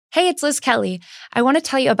Hey, it's Liz Kelly. I want to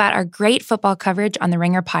tell you about our great football coverage on the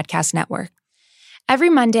Ringer Podcast Network. Every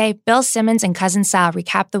Monday, Bill Simmons and Cousin Sal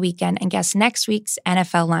recap the weekend and guess next week's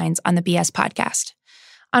NFL lines on the BS podcast.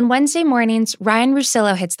 On Wednesday mornings, Ryan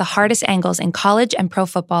Russillo hits the hardest angles in college and pro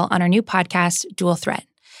football on our new podcast, Dual Threat.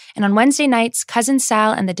 And on Wednesday nights, Cousin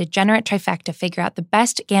Sal and the Degenerate Trifecta figure out the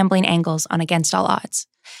best gambling angles on Against All Odds.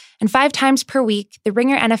 And 5 times per week, the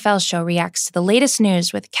Ringer NFL show reacts to the latest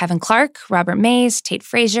news with Kevin Clark, Robert Mays, Tate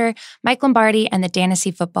Frazier, Mike Lombardi, and the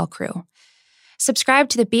Danasy football crew. Subscribe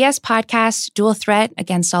to the BS podcast, Dual Threat,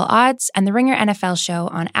 Against All Odds, and the Ringer NFL show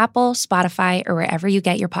on Apple, Spotify, or wherever you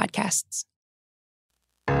get your podcasts.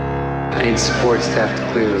 I need support staff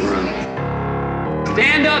to clear the room.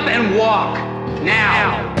 Stand up and walk,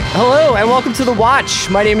 now. Hello and welcome to The Watch.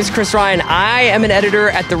 My name is Chris Ryan. I am an editor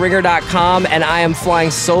at TheRinger.com and I am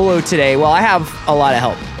flying solo today. Well, I have a lot of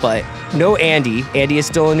help, but no Andy. Andy is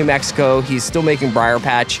still in New Mexico. He's still making Briar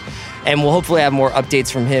Patch, and we'll hopefully have more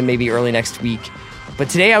updates from him maybe early next week. But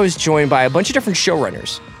today I was joined by a bunch of different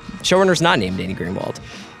showrunners not named Danny Greenwald.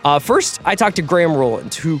 First, I talked to Graham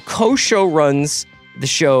Rowland, who co-show runs the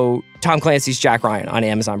show Tom Clancy's Jack Ryan on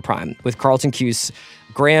Amazon Prime with Carlton Cuse.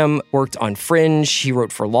 Graham worked on Fringe, he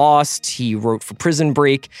wrote for Lost, he wrote for Prison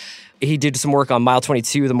Break, he did some work on Mile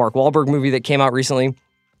 22, the Mark Wahlberg movie that came out recently.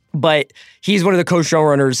 But he's one of the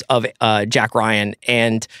co-showrunners of Jack Ryan,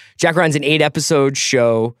 and Jack Ryan's an 8-episode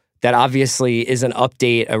show that obviously is an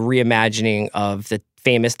update, a reimagining of the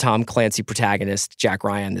famous Tom Clancy protagonist, Jack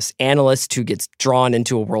Ryan, this analyst who gets drawn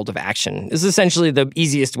into a world of action. This is essentially the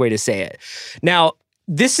easiest way to say it. Now,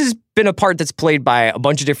 this has been a part that's played by a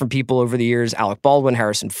bunch of different people over the years: Alec Baldwin,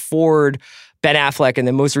 Harrison Ford, Ben Affleck, and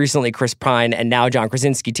then most recently Chris Pine, and now John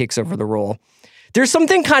Krasinski takes over the role. There's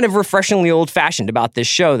something kind of refreshingly old-fashioned about this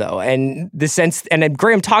show, though, and the sense, and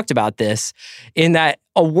Graham talked about this, in that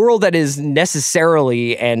a world that is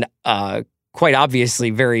necessarily and quite obviously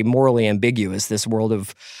very morally ambiguous, this world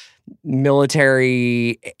of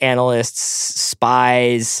military analysts,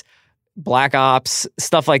 spies, black ops,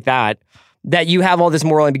 stuff like that you have all this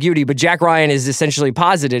moral ambiguity, but Jack Ryan is essentially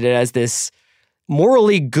posited as this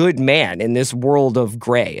morally good man in this world of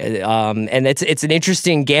gray. And it's an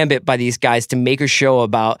interesting gambit by these guys to make a show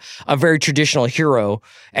about a very traditional hero.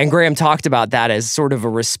 And Graham talked about that as sort of a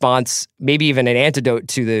response, maybe even an antidote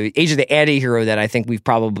to the Age of the Anti-Hero that I think we've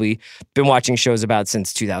probably been watching shows about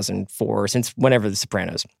since 2004, since whenever The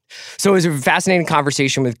Sopranos. So it was a fascinating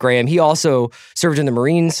conversation with Graham. He also served in the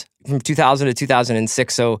Marines from 2000 to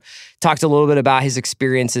 2006. So talked a little bit about his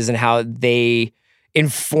experiences and how they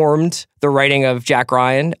informed the writing of Jack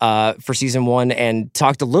Ryan for season 1, and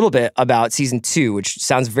talked a little bit about season 2, which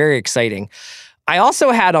sounds very exciting. I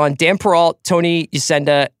also had on Dan Peralt, Tony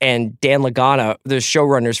Yacenda, and Dan Lagana, the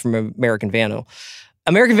showrunners from American Vandal.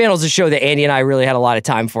 American Vandal is a show that Andy and I really had a lot of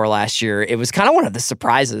time for last year. It was kind of one of the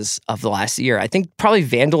surprises of the last year. I think probably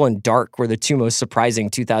Vandal and Dark were the 2 most surprising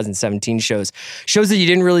 2017 shows. Shows that you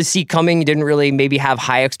didn't really see coming, you didn't really maybe have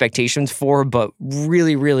high expectations for, but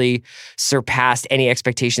really, really surpassed any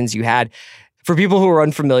expectations you had. For people who are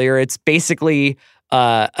unfamiliar, it's basically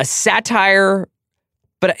a satire,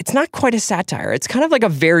 but it's not quite a satire. It's kind of like a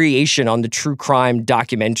variation on the true crime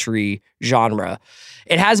documentary genre.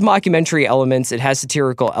 It has mockumentary elements, it has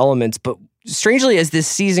satirical elements, but strangely, as this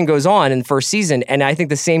season goes on in the first season, and I think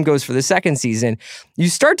the same goes for the second season, you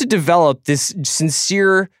start to develop this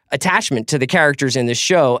sincere attachment to the characters in the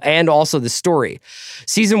show and also the story.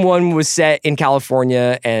 Season 1 was set in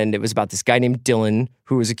California, and it was about this guy named Dylan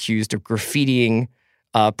who was accused of profanely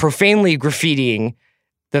graffitiing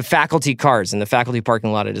the faculty cars in the faculty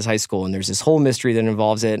parking lot at his high school. And there's this whole mystery that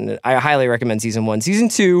involves it. And I highly recommend season 1. Season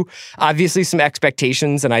 2, obviously some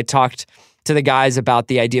expectations. And I talked to the guys about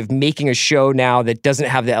the idea of making a show now that doesn't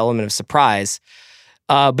have the element of surprise.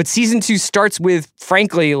 But season 2 starts with,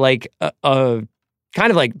 frankly, like a kind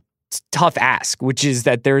of like tough ask, which is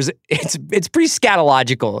that it's pretty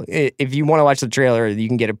scatological. If you want to watch the trailer, you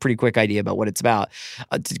can get a pretty quick idea about what it's about.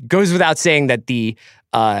 It goes without saying that the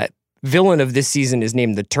villain of this season is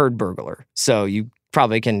named the Turd Burglar, so you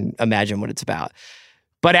probably can imagine what it's about.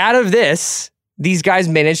 But out of this, these guys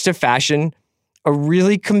managed to fashion a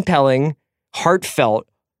really compelling, heartfelt,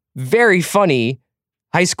 very funny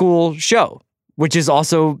high school show, which is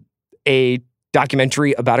also a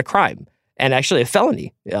documentary about a crime and actually a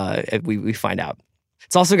felony, we find out.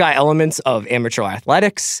 It's also got elements of amateur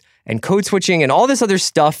athletics and code switching and all this other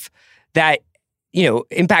stuff that, you know,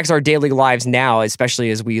 impacts our daily lives now,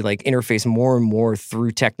 especially as we like interface more and more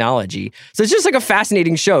through technology. So it's just like a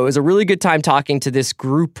fascinating show. It was a really good time talking to this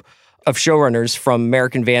group of showrunners from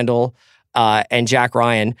American Vandal. and Jack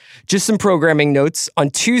Ryan. Just some programming notes. On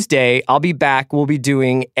Tuesday, I'll be back. We'll be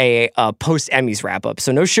doing a post-Emmys wrap-up.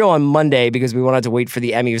 So no show on Monday because we wanted to wait for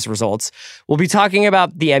the Emmys results. We'll be talking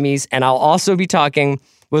about the Emmys, and I'll also be talking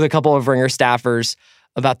with a couple of Ringer staffers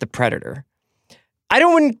about The Predator. I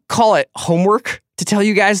wouldn't call it homework to tell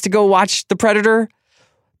you guys to go watch The Predator,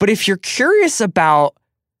 but if you're curious about,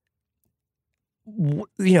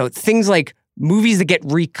 things like movies that get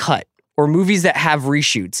recut, or movies that have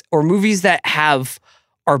reshoots, or movies that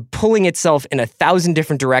are pulling itself in 1,000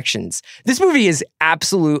 different directions. This movie is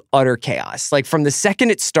absolute utter chaos. Like from the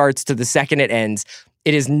second it starts to the second it ends,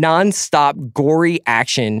 it is nonstop gory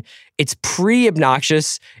action. It's pretty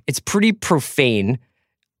obnoxious. It's pretty profane.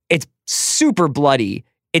 It's super bloody.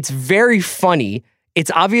 It's very funny. It's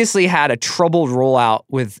obviously had a troubled rollout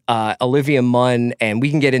with Olivia Munn, and we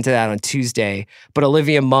can get into that on Tuesday. But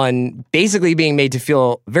Olivia Munn basically being made to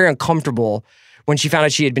feel very uncomfortable when she found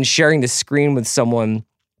out she had been sharing the screen with someone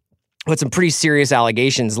with some pretty serious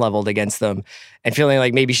allegations leveled against them, and feeling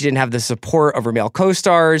like maybe she didn't have the support of her male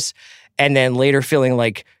co-stars, and then later feeling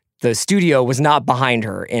like the studio was not behind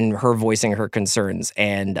her in her voicing her concerns.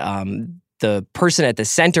 And the person at the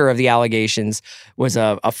center of the allegations was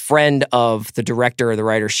a friend of the director or the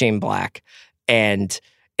writer, Shane Black. And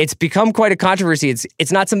it's become quite a controversy.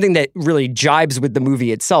 It's not something that really jibes with the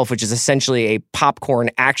movie itself, which is essentially a popcorn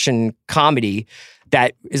action comedy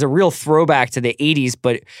that is a real throwback to the 80s,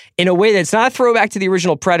 but in a way that's not a throwback to the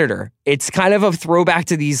original Predator. It's kind of a throwback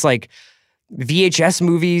to these like VHS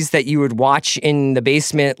movies that you would watch in the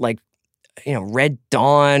basement, like, Red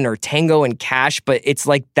Dawn or Tango and Cash, but it's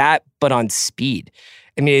like that, but on speed.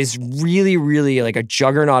 I mean, it's really, really like a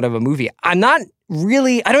juggernaut of a movie. I don't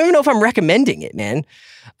even know if I'm recommending it, man.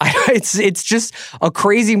 It's just a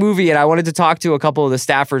crazy movie, and I wanted to talk to a couple of the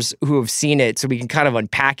staffers who have seen it so we can kind of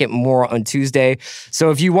unpack it more on Tuesday.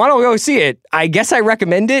 So if you want to go see it, I guess I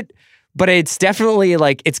recommend it, but it's definitely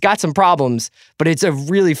like, it's got some problems, but it's a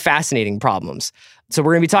really fascinating problems. So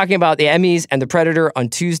we're going to be talking about the Emmys and The Predator on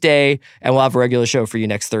Tuesday, and we'll have a regular show for you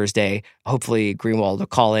next Thursday. Hopefully Greenwald will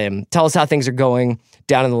call in, tell us how things are going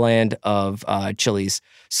down in the land of Chili's.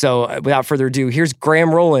 So without further ado, here's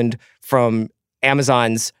Graham Rowland from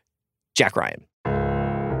Amazon's Jack Ryan.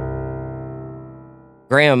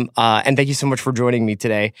 Graham, and thank you so much for joining me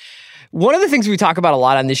today. One of the things we talk about a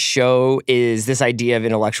lot on this show is this idea of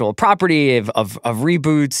intellectual property, of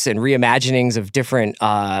reboots and reimaginings of different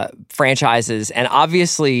franchises. And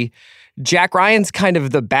obviously, Jack Ryan's kind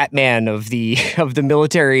of the Batman of the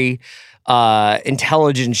military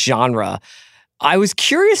intelligence genre. I was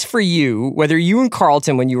curious for you, whether you and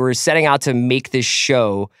Carlton, when you were setting out to make this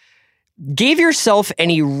show, gave yourself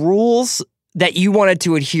any rules that you wanted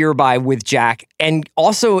to adhere by with Jack, and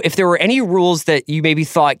also if there were any rules that you maybe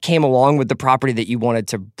thought came along with the property that you wanted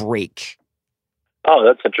to break. Oh,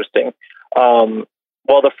 that's interesting.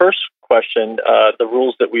 Well, the first question, the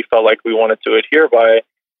rules that we felt like we wanted to adhere by,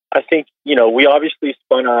 I think, we obviously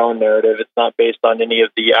spun our own narrative. It's not based on any of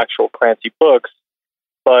the actual Clancy books,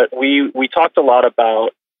 but we talked a lot about,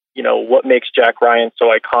 what makes Jack Ryan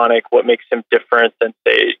so iconic, what makes him different than,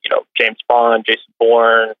 say, James Bond, Jason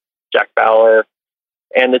Bourne, Jack Bauer.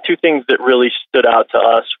 And the two things that really stood out to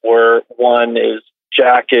us were, one is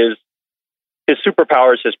his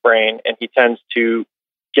superpower is his brain, and he tends to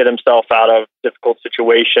get himself out of difficult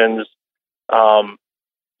situations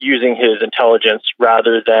using his intelligence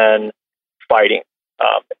rather than fighting.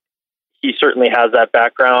 He certainly has that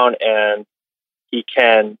background, and he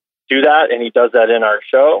can do that, and he does that in our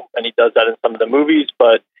show, and he does that in some of the movies,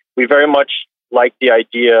 but we very much like the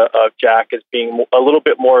idea of Jack as being a little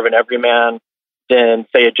bit more of an everyman than,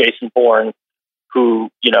 say, a Jason Bourne, who,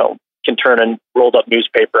 can turn a rolled up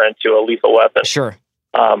newspaper into a lethal weapon. Sure.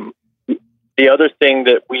 The other thing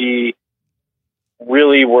that we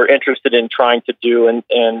really were interested in trying to do,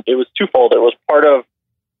 and it was twofold. It was part of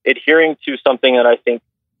adhering to something that I think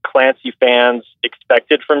Clancy fans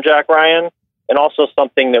expected from Jack Ryan, and also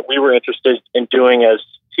something that we were interested in doing as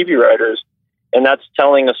TV writers. And that's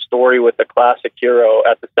telling a story with a classic hero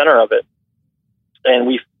at the center of it. And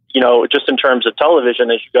we, just in terms of television,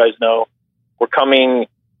 as you guys know, we're coming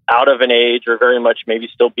out of an age, or very much maybe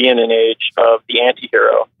still be in an age, of the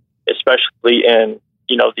anti-hero, especially in,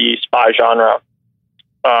 the spy genre,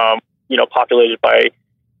 populated by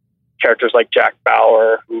characters like Jack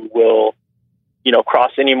Bauer, who will,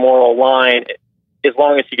 cross any moral line as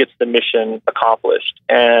long as he gets the mission accomplished.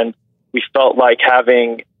 And we felt like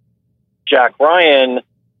having Jack Ryan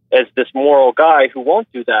as this moral guy who won't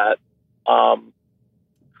do that,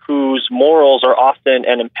 whose morals are often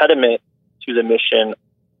an impediment to the mission,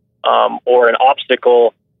 or an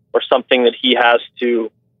obstacle, or something that he has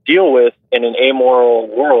to deal with in an amoral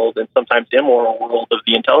world and sometimes immoral world of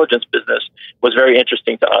the intelligence business was very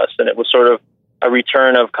interesting to us. And it was sort of a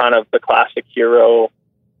return of kind of the classic hero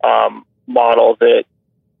model that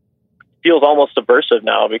feels almost subversive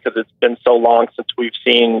now because it's been so long since we've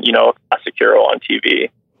seen, a classic hero on TV.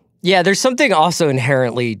 Yeah, there's something also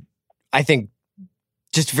inherently, I think,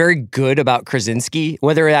 just very good about Krasinski,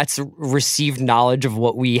 whether that's received knowledge of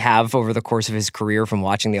what we have over the course of his career from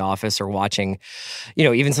watching The Office or watching,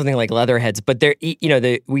 even something like Leatherheads. But there,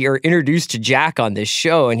 we are introduced to Jack on this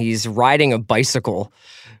show, and he's riding a bicycle,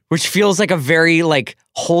 which feels like a very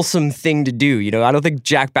wholesome thing to do. I don't think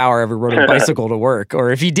Jack Bauer ever rode a bicycle to work,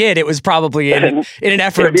 or if he did, it was probably in an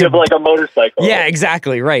effort to like a motorcycle. Yeah,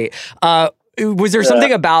 exactly right. Was there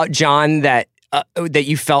something about John that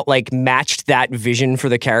you felt like matched that vision for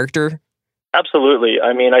the character? Absolutely.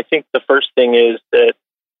 I mean, I think the first thing is that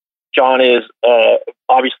John is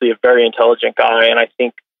obviously a very intelligent guy, and I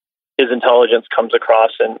think his intelligence comes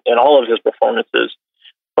across in all of his performances.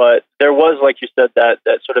 But there was, like you said, that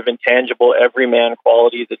sort of intangible everyman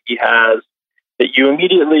quality that he has that you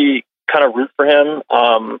immediately kind of root for him.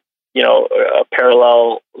 A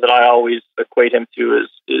parallel that I always equate him to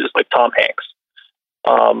is like Tom Hanks.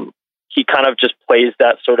 He kind of just plays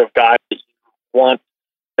that sort of guy that you want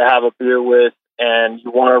to have a beer with and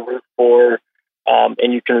you want to root for,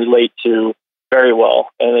 and you can relate to very well.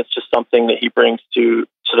 And it's just something that he brings to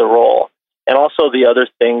the role. And also the other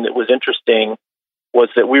thing that was interesting was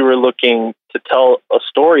that we were looking to tell a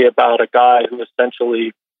story about a guy who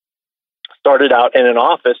essentially started out in an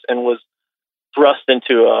office and was thrust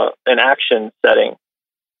into an action setting.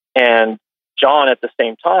 And John, at the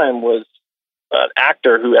same time, was an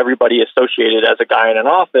actor who everybody associated as a guy in an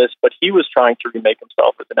office, but he was trying to remake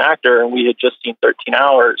himself as an actor. And we had just seen 13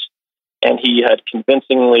 Hours, and he had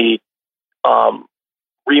convincingly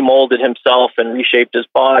remolded himself and reshaped his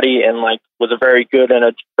body and was a very good and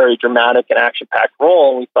a very dramatic and action-packed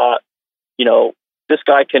role. And we thought, this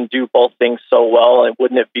guy can do both things so well, and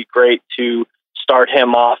wouldn't it be great to start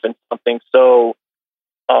him off in something so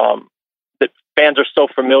that fans are so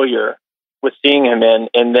familiar with seeing him in,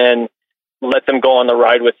 and then let them go on the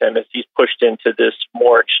ride with him as he's pushed into this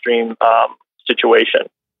more extreme situation.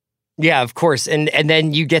 Yeah, of course. And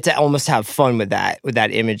then you get to almost have fun with that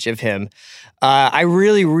image of him. I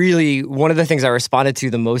really, really, one of the things I responded to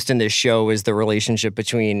the most in this show was the relationship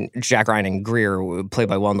between Jack Ryan and Greer, played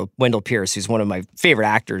by Wendell Pierce, who's one of my favorite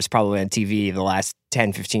actors probably on TV the last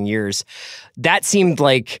 10, 15 years. That seemed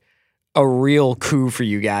like a real coup for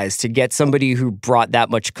you guys to get somebody who brought that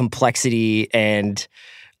much complexity and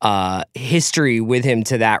history with him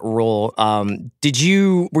to that role.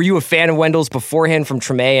 Were you a fan of Wendell's beforehand from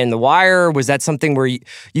Treme and The Wire? Was that something where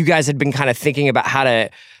you guys had been kind of thinking about how to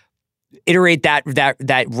iterate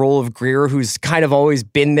that role of Greer, who's kind of always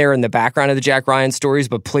been there in the background of the Jack Ryan stories,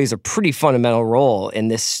 but plays a pretty fundamental role in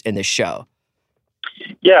this show?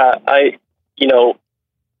 Yeah,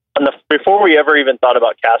 before we ever even thought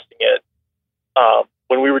about casting it,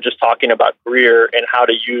 when we were just talking about Greer and how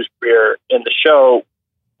to use Greer in the show,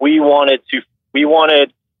 we wanted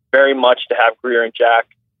very much to have Greer and Jack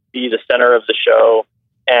be the center of the show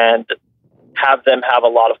and have them have a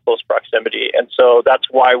lot of close proximity. And so that's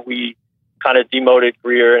why we kind of demoted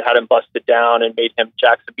Greer and had him busted down and made him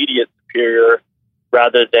Jack's immediate superior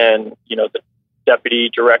rather than, the deputy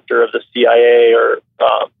director of the CIA or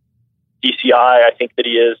DCI, I think that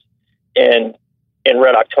he is in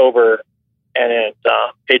Red October and in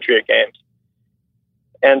Patriot Games.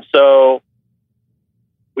 And so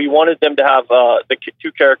we wanted them to have the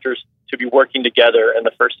two characters to be working together in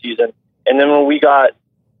the first season. And then when we got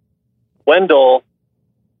Wendell,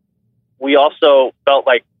 we also felt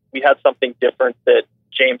like we had something different that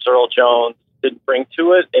James Earl Jones didn't bring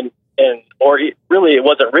to it. It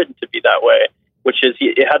wasn't written to be that way, which is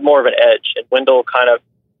it had more of an edge. And Wendell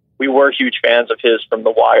we were huge fans of his from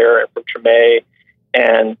The Wire and from Treme.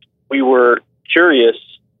 And we were curious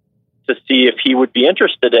to see if he would be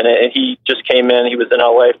interested in it. And he just came in, he was in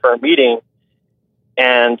LA for a meeting,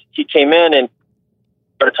 and he came in and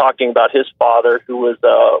started talking about his father, who was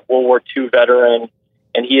a World War II veteran,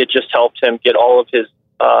 and he had just helped him get all of his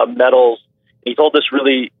medals. He told this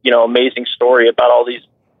really, amazing story about all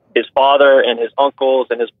his father and his uncles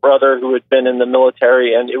and his brother who had been in the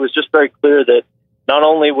military. And it was just very clear that not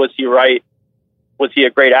only was he a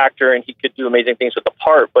great actor and he could do amazing things with the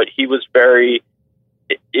part, but he was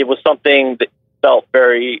it was something that he felt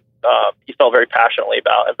very passionately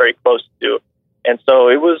about and very close to. And so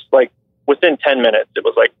it was within 10 minutes, it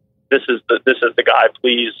was this is the guy,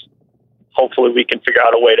 please. Hopefully we can figure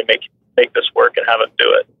out a way to make this work and have us do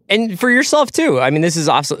it. And for yourself too. I mean, this is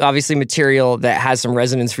obviously material that has some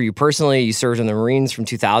resonance for you personally. You served in the Marines from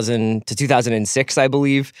 2000 to 2006, I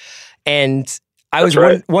believe. And I was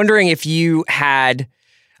wondering if you had,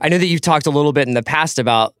 I know that you've talked a little bit in the past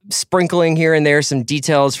about sprinkling here and there some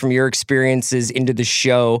details from your experiences into the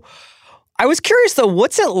show. I was curious though,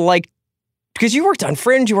 what's it like? Because you worked on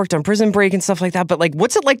Fringe, you worked on Prison Break and stuff like that, but like,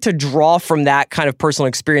 what's it like to draw from that kind of personal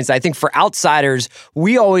experience? I think for outsiders,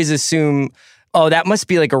 we always assume, oh, that must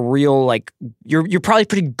be like a real, like, you're probably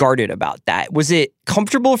pretty guarded about that. Was it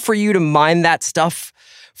comfortable for you to mine that stuff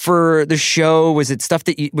for the show? Was it stuff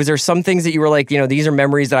that was there some things that you were like, these are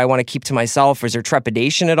memories that I want to keep to myself? Was there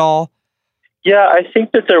trepidation at all? Yeah, I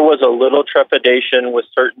think that there was a little trepidation with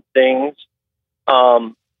certain things,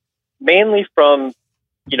 mainly from,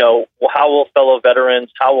 how will fellow veterans,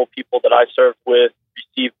 how will people that I served with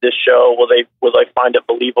receive this show? Will they find it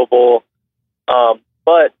believable?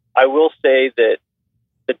 But I will say that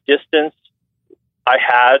the distance I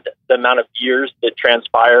had, the amount of years that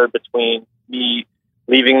transpired between me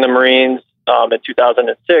leaving the Marines in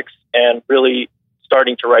 2006 and really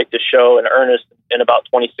starting to write the show in earnest in about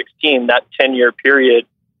 2016, that 10-year period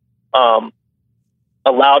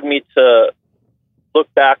allowed me to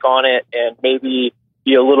look back on it and maybe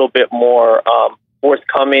be a little bit more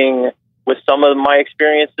forthcoming with some of my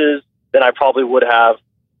experiences than I probably would have,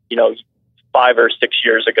 5 or 6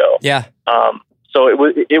 years ago. Yeah. So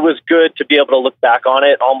it was good to be able to look back on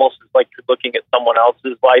it almost as like you're looking at someone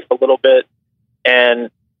else's life a little bit, and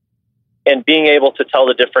being able to tell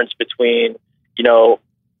the difference between,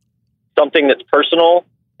 something that's personal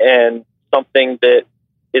and something that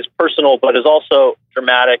is personal but is also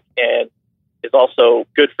dramatic and is also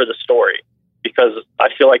good for the story. Because I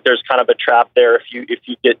feel like there's kind of a trap there if you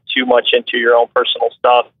get too much into your own personal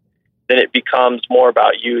stuff, then it becomes more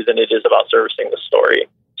about you than it is about servicing the story.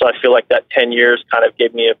 So I feel like that 10 years kind of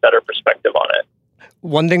gave me a better perspective on it.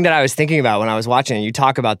 One thing that I was thinking about when I was watching it, you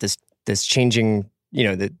talk about this changing,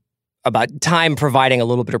 about time providing a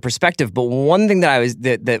little bit of perspective. But one thing that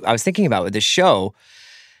I was thinking about with this show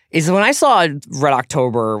is when I saw Red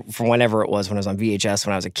October from whenever it was, when I was on VHS,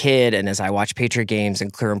 when I was a kid, and as I watched Patriot Games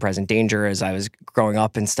and Clear and Present Danger as I was growing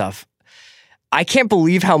up and stuff, I can't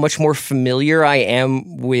believe how much more familiar I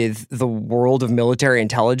am with the world of military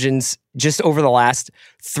intelligence just over the last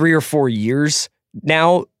 3 or 4 years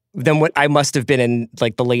now than what I must have been in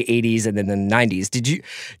like the late 80s and then the 90s. Did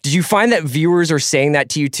you find that viewers are saying that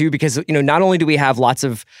to you too? Because, not only do we have lots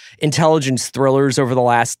of intelligence thrillers over the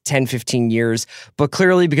last 10, 15 years, but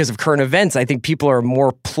clearly because of current events, I think people are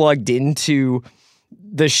more plugged into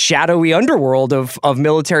the shadowy underworld of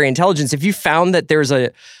military intelligence. Have you found that there's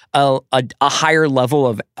a higher level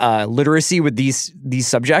of literacy with these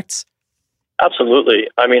subjects? Absolutely.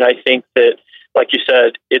 I mean, I think that, like you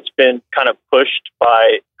said, it's been kind of pushed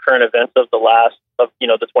by current events of the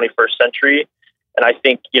 21st century. And I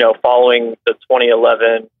think, following the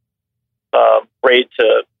 2011 raid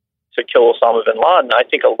to kill Osama bin Laden, I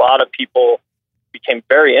think a lot of people became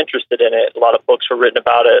very interested in it. A lot of books were written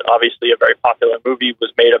about it. Obviously, a very popular movie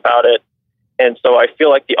was made about it. And so I feel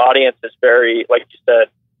like the audience is very, like you said,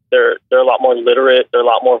 they're a lot more literate. They're a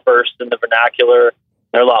lot more versed in the vernacular.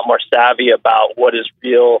 They're a lot more savvy about what is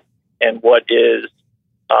real and what is,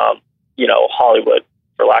 Hollywood,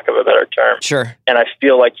 for lack of a better term. Sure. And I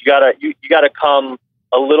feel like you gotta come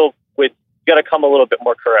a little bit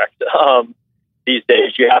more correct these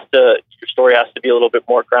days. Your story has to be a little bit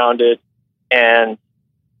more grounded, and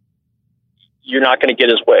you're not going to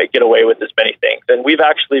get away with as many things. And we've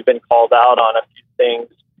actually been called out on a few things.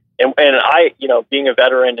 And I, being a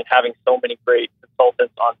veteran and having so many great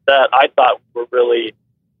consultants on set, I thought we were really,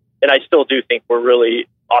 and I still do think we're really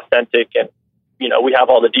authentic, and we have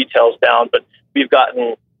all the details down. But we've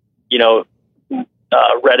gotten,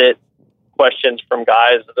 Reddit questions from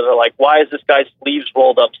guys that are like, "Why is this guy's sleeves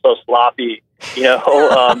rolled up so sloppy?"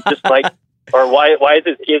 Just like, or why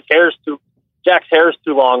is his hair's Jack's hair's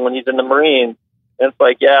too long when he's in the Marines? And it's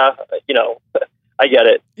like, yeah, I get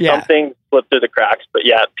it. Yeah. Some things slip through the cracks, but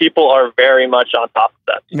yeah, people are very much on top of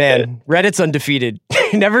that. Man, Reddit's undefeated.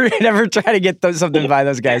 never try to get something by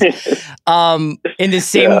those guys. In the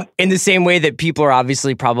same way that people are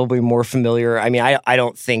obviously probably more familiar. I mean, I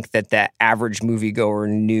don't think that the average moviegoer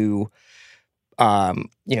knew,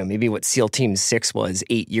 maybe what SEAL Team 6 was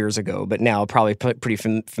 8 years ago, but now probably pretty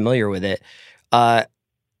familiar with it.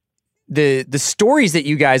 The stories that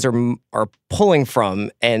you guys are pulling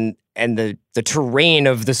from and the terrain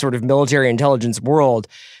of the sort of military intelligence world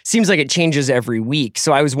seems like it changes every week.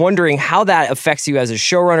 So I was wondering how that affects you as a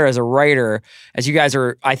showrunner, as a writer, as you guys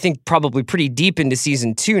are, I think, probably pretty deep into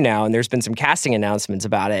season 2 now, and there's been some casting announcements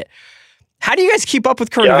about it. How do you guys keep up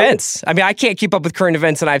with current events? I mean, I can't keep up with current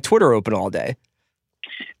events and I have Twitter open all day.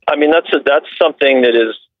 I mean, that's something that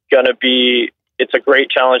is going to be, it's a great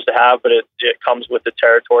challenge to have, but it comes with the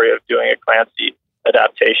territory of doing a Clancy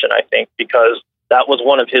adaptation, I think, because that was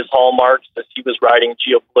one of his hallmarks, as he was writing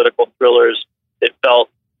geopolitical thrillers that felt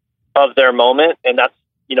of their moment. And that's,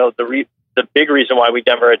 the big reason why we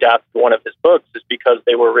never adapted one of his books is because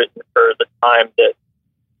they were written for the time that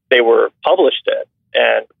they were published in.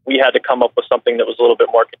 And we had to come up with something that was a little bit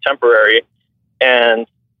more contemporary. And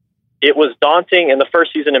it was daunting in the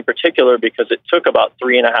first season in particular because it took about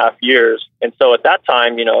 3.5 years. And so at that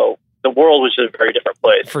time, the world was just a very different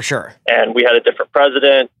place. For sure. And we had a different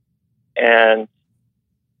president. And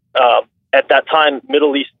at that time,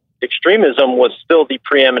 Middle East extremism was still the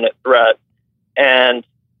preeminent threat. And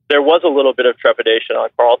there was a little bit of trepidation on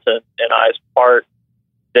Carlton and I's part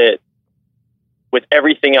that with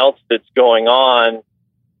everything else that's going on,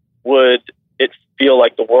 would it feel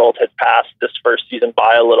like the world had passed this first season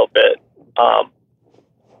by a little bit?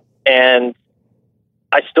 And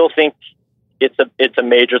I still think it's a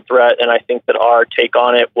major threat, and I think that our take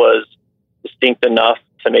on it was distinct enough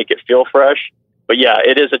to make it feel fresh. But yeah,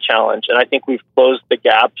 it is a challenge, and I think we've closed the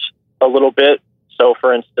gaps a little bit. So,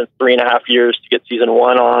 for instance, 3.5 years to get season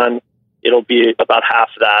 1 on, it'll be about half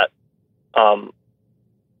that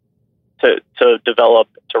to develop,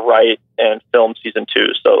 to write, and film season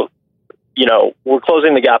 2. So, we're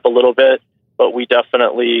closing the gap a little bit, but we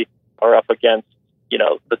definitely are up against,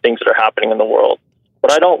 the things that are happening in the world.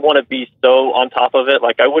 But I don't want to be so on top of it.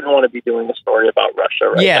 Like, I wouldn't want to be doing a story about Russia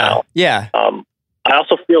right now. Yeah. I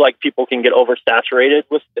also feel like people can get oversaturated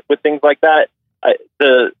with things like that.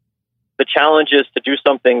 The challenge is to do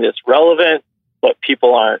something that's relevant, but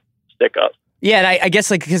people aren't sick of. Yeah, and I guess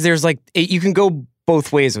because there's you can go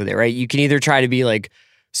both ways with it, right? You can either try to be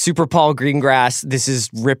super Paul Greengrass, this is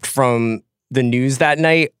ripped from the news that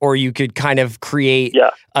night, or you could kind of create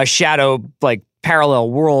a shadow parallel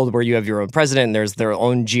world where you have your own president and there's their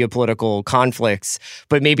own geopolitical conflicts,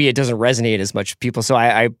 but maybe it doesn't resonate as much with people. So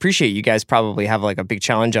I appreciate you guys probably have a big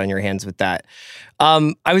challenge on your hands with that.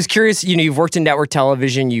 I was curious, you've worked in network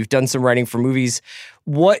television, you've done some writing for movies.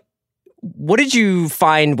 What did you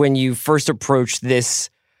find when you first approached this,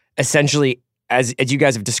 essentially, as you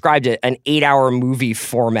guys have described it, an 8-hour movie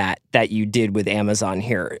format that you did with Amazon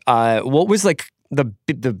here? What was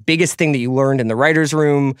the biggest thing that you learned in the writer's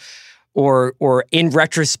room, or in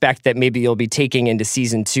retrospect that maybe you'll be taking into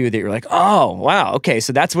season 2 that you're like, oh, wow, okay,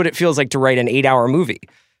 so that's what it feels like to write an 8-hour movie?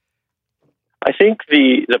 I think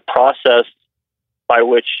the process by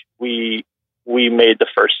which we made the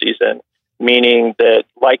first season, meaning that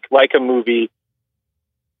like a movie,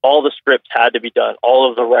 all the scripts had to be done, all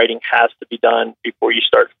of the writing has to be done before you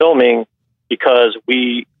start filming, because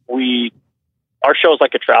our show is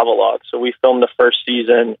like a travel log. So we filmed the first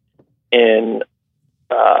season in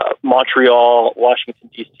Montreal, Washington,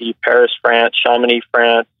 D.C., Paris, France, Chamonix,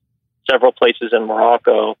 France, several places in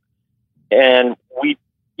Morocco. And we,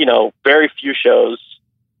 very few shows,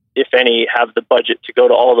 if any, have the budget to go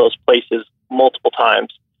to all those places multiple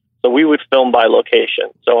times. So we would film by location.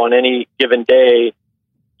 So on any given day,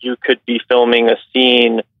 you could be filming a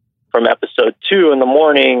scene from episode 2 in the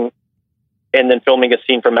morning and then filming a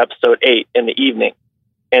scene from episode 8 in the evening.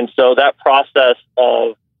 And so that process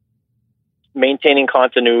of maintaining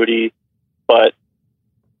continuity, but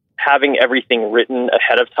having everything written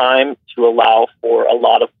ahead of time to allow for a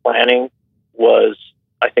lot of planning was,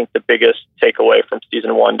 I think, the biggest takeaway from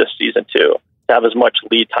season 1 to season 2, to have as much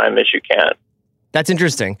lead time as you can. That's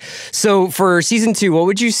interesting. So for season 2, what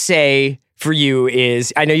would you say for you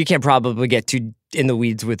is, I know you can't probably get too in the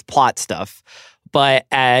weeds with plot stuff, but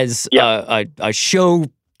as a show,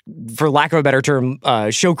 for lack of a better term,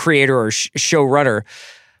 show creator or show runner,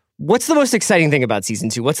 what's the most exciting thing about season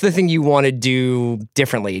 2? What's the thing you want to do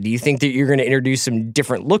differently? Do you think that you're going to introduce some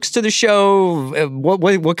different looks to the show?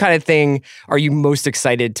 What kind of thing are you most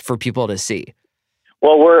excited for people to see?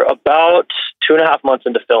 Well, we're about 2.5 months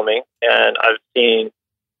into filming, and I've seen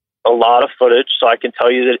a lot of footage, so I can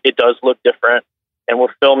tell you that it does look different. And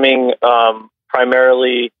we're filming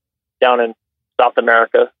primarily down in South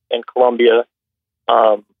America, in Colombia,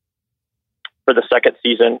 for the second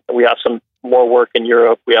season. We have some more work in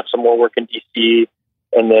Europe. We have some more work in DC,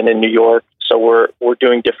 and then in New York. So we're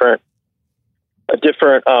doing a different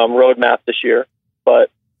roadmap this year. But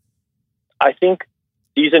I think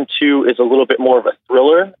season 2 is a little bit more of a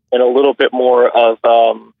thriller, and a little bit more of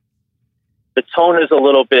the tone is a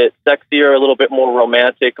little bit sexier, a little bit more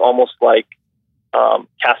romantic, almost like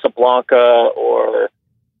Casablanca or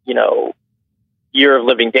Year of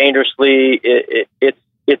Living Dangerously.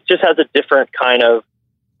 It just has a different kind of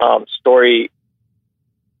story,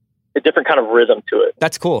 a different kind of rhythm to it.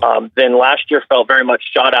 That's cool. Then last year felt very much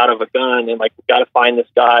shot out of a gun and like, we got to find this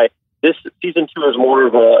guy. This season 2 is more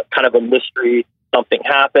of a kind of a mystery. Something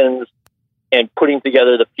happens and putting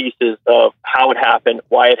together the pieces of how it happened,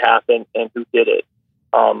 why it happened, and who did it.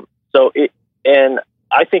 And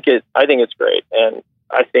I think it's great. And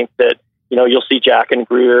I think that, you'll see Jack and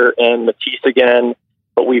Greer and Matisse again,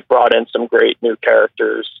 but we've brought in some great new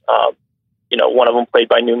characters. One of them played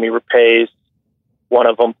by Numi Rapace, one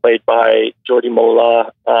of them played by Jordi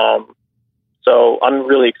Mola. So I'm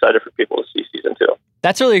really excited for people to see season 2.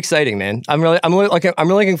 That's really exciting, man. I'm really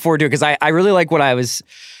looking forward to it because I really like what I was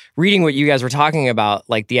reading, what you guys were talking about,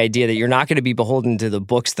 like the idea that you're not going to be beholden to the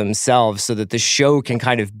books themselves, so that the show can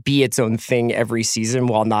kind of be its own thing every season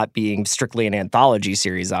while not being strictly an anthology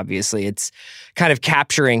series. Obviously, it's kind of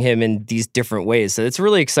capturing him in these different ways. So it's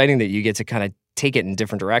really exciting that you get to kind of take it in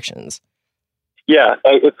different directions. Yeah,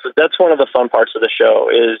 that's one of the fun parts of the show,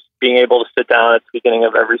 is being able to sit down at the beginning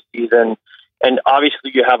of every season. And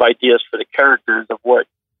obviously you have ideas for the characters of what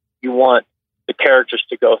you want the characters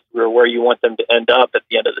to go through, or where you want them to end up at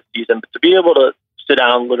the end of the season. But to be able to sit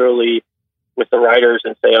down literally with the writers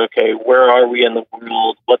and say, okay, where are we in the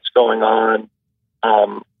world? What's going on?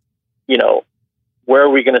 Where are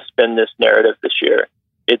we going to spin this narrative this year?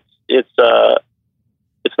 It's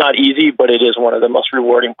not easy, but it is one of the most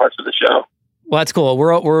rewarding parts of the show. Well, that's cool.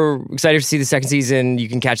 We're excited to see the second season. You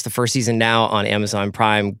can catch the first season now on Amazon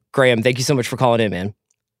Prime. Graham, thank you so much for calling in, man.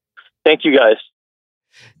 Thank you, guys.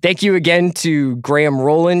 Thank you again to Graham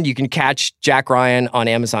Rowland. You can catch Jack Ryan on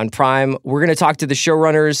Amazon Prime. We're going to talk to the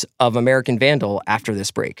showrunners of American Vandal after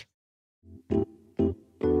this break.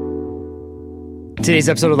 Today's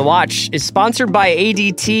episode of The Watch is sponsored by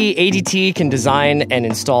ADT. ADT can design and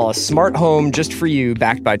install a smart home just for you,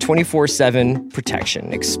 backed by 24/7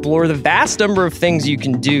 protection. Explore the vast number of things you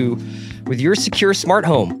can do with your secure smart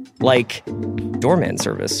home, like doorman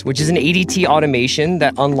service, which is an ADT automation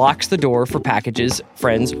that unlocks the door for packages,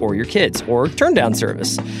 friends, or your kids, or turn down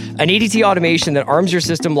service. An ADT automation that arms your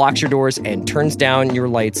system, locks your doors, and turns down your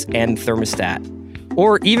lights and thermostat.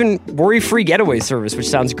 Or even worry-free getaway service, which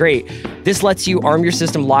sounds great. This lets you arm your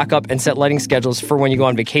system, lock up, and set lighting schedules for when you go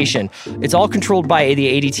on vacation. It's all controlled by the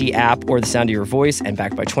ADT app or the sound of your voice, and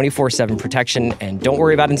backed by 24/7 protection. And don't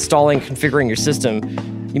worry about installing, configuring your system.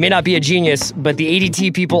 You may not be a genius, but the ADT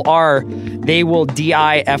people are. They will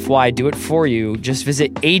DIFY do it for you. Just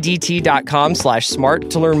visit ADT.com/smart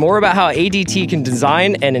to learn more about how ADT can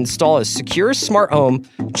design and install a secure smart home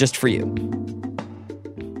just for you.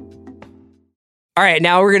 All right,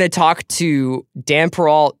 now we're going to talk to Dan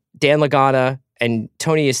Peralt, Dan Lagana, and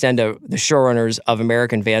Tony Yacenda, the showrunners of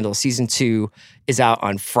American Vandal. Season 2 is out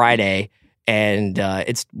on Friday, and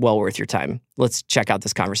it's well worth your time. Let's check out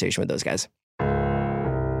this conversation with those guys.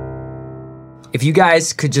 If you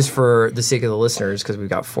guys could just, for the sake of the listeners, because we've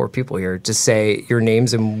got 4 people here, just say your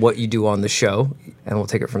names and what you do on the show, and we'll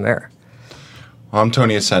take it from there. Well, I'm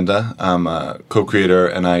Tony Yacenda. I'm a co-creator,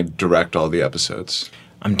 and I direct all the episodes.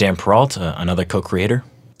 I'm Dan Peralt, another co-creator.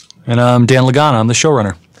 And I'm Dan Lagana. I'm the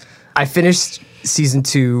showrunner. I finished season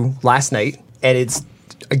 2 last night, and it's,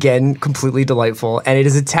 again, completely delightful. And it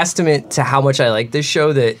is a testament to how much I like this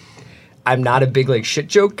show that I'm not a big, shit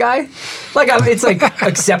joke guy. It's,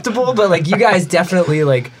 acceptable, but, you guys definitely,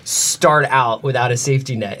 start out without a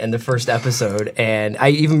safety net in the first episode. And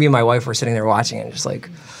me and my wife were sitting there watching it and just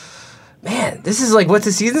man, this is what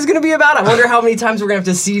the season's going to be about. I wonder how many times we're going to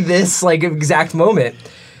have to see this exact moment.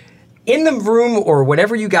 In the room, or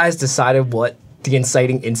whenever you guys decided what the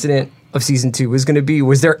inciting incident of season 2 was going to be,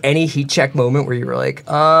 was there any heat check moment where you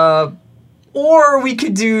were or we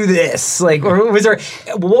could do this? Or was there,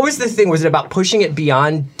 what was the thing? Was it about pushing it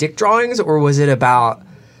beyond dick drawings, or was it about,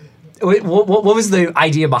 what was the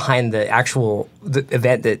idea behind the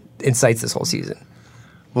event that incites this whole season?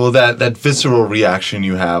 Well, that visceral reaction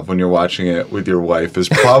you have when you're watching it with your wife is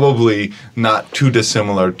probably not too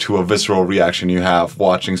dissimilar to a visceral reaction you have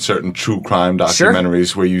watching certain true crime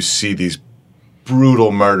documentaries where you see these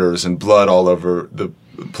brutal murders and blood all over the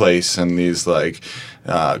place and these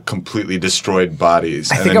completely destroyed bodies.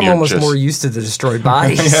 I think I'm almost more used to the destroyed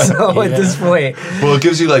bodies at this point. Well, it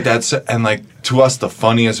gives you that, and to us, the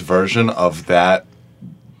funniest version of that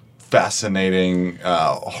fascinating,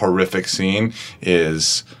 horrific scene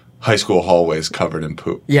is high school hallways covered in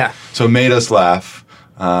poop. Yeah. So it made us laugh,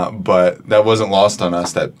 but that wasn't lost on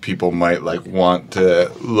us that people might want to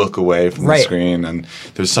look away from the screen, and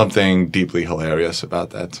there's something deeply hilarious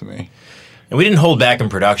about that to me. And we didn't hold back in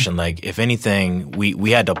production. If anything,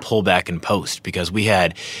 we had to pull back in post because we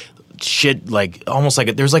had shit, like almost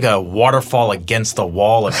like there's like a waterfall against the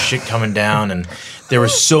wall of shit coming down, and there were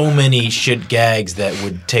so many shit gags that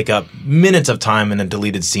would take up minutes of time in a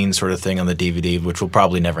deleted scene sort of thing on the DVD, which will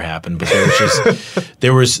probably never happen. But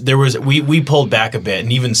there was we pulled back a bit,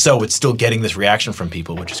 and even so, it's still getting this reaction from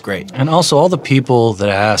people, which is great. And also all the people that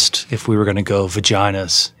asked if we were going to go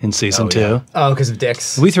vaginas in season 2. Yeah. Oh, because of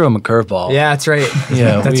dicks. We threw them a curveball. Yeah, that's right.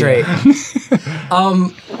 Yeah, that's right.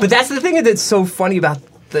 But that's the thing that's so funny about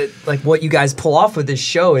what you guys pull off with this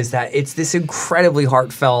show is that it's this incredibly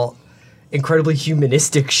heartfelt, incredibly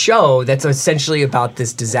humanistic show that's essentially about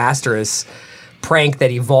this disastrous prank that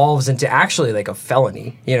evolves into actually like a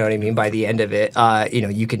felony. You know what I mean? By the end of it,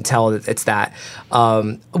 you can tell that it's that.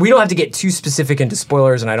 We don't have to get too specific into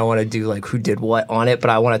spoilers, and I don't want to do like who did what on it, but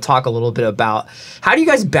I want to talk a little bit about how do you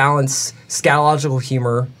guys balance scatological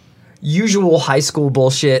humor, usual high school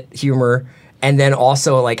bullshit humor, and then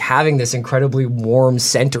also like having this incredibly warm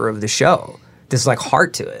center of the show, this like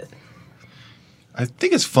heart to it. I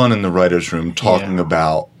think it's fun in the writer's room talking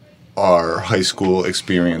about our high school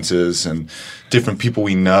experiences and different people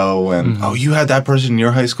we know. And, oh, you had that person in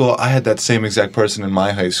your high school? I had that same exact person in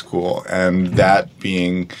my high school. And that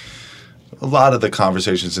being a lot of the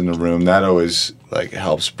conversations in the room, that always like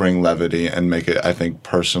helps bring levity and make it, I think,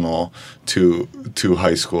 personal to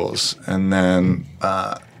high schools. And then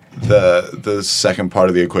the second part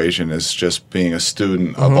of the equation is just being a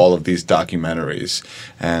student of all of these documentaries.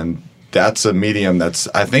 And that's a medium that's,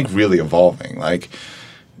 I think, really evolving. Like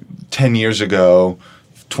 10 years ago,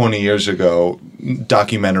 20 years ago,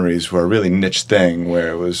 documentaries were a really niche thing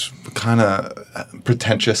where it was kind of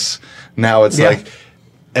pretentious. Now it's like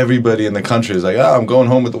everybody in the country is like, oh, I'm going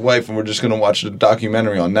home with the wife and we're just going to watch a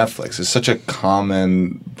documentary on Netflix. It's such a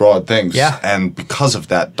common, broad thing. Yeah. And because of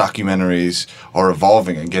that, documentaries are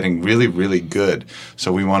evolving and getting really, really good.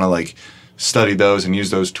 So we want to like study those and use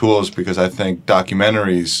those tools because I think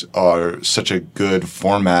documentaries are such a good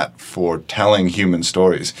format for telling human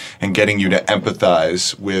stories and getting you to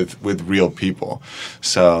empathize with real people.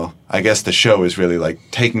 So I guess the show is really like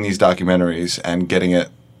taking these documentaries and getting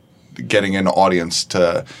an audience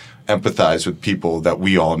to empathize with people that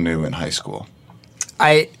we all knew in high school.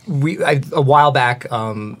 A while back,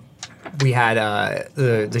 we had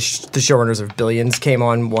the showrunners of Billions came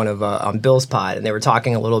on one of on Bill's pod, and they were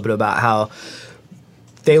talking a little bit about how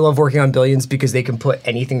they love working on Billions because they can put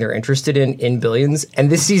anything they're interested in Billions.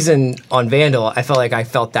 And this season on Vandal, I felt like I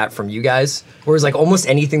felt that from you guys. Whereas like almost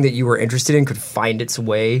anything that you were interested in could find its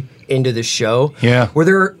way into the show. Yeah. Were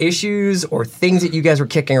there issues or things that you guys were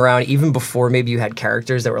kicking around even before maybe you had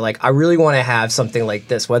characters that were like, I really want to have something like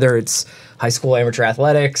this, whether it's high school amateur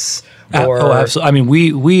athletics or... Oh, absolutely. I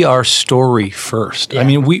mean, we are story first. Yeah. I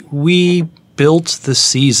mean, we built the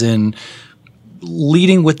season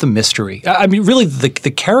leading with the mystery. I mean, really, the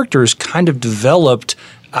characters kind of developed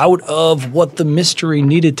out of what the mystery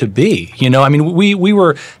needed to be. You know, I mean, we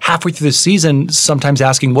were halfway through the season sometimes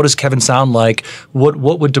asking, what does Kevin sound like? What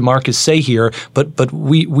would DeMarcus say here? But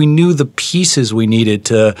we knew the pieces we needed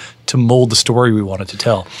to mold the story we wanted to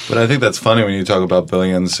tell. But I think that's funny when you talk about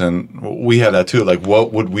Billions, and we have that too. Like,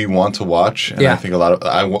 what would we want to watch? And I think a lot of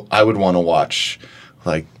I would want to watch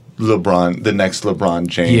like LeBron, the next LeBron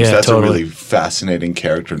James. Yeah, that's totally. a really fascinating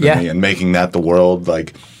character to me, and making that the world,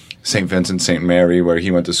 like St. Vincent, St. Mary, where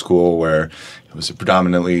he went to school, where it was a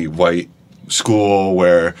predominantly white school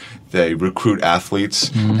where they recruit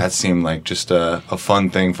athletes. That seemed like just a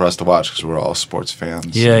fun thing for us to watch because we're all sports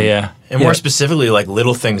fans. Yeah. And more specifically, like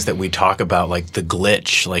little things that we talk about, like the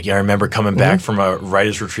glitch. Like I remember coming back from a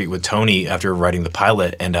writer's retreat with Tony after writing the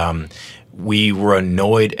pilot, and we were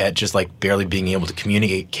annoyed at just like barely being able to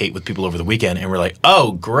communicate with people over the weekend, and we're like,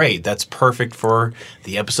 oh, great, that's perfect for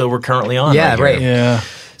the episode we're currently on. Yeah, right. Yeah.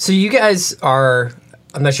 So you guys are,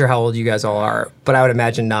 I'm not sure how old you guys all are, but I would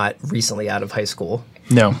imagine not recently out of high school.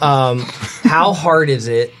 No. How hard is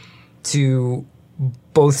it to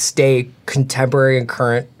both stay contemporary and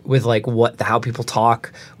current with like how people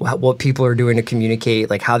talk, what people are doing to communicate,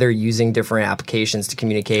 like how they're using different applications to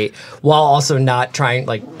communicate, while also not trying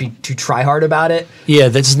like be too try hard about it? Yeah,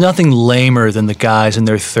 there's nothing lamer than the guys in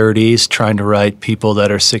their 30s trying to write people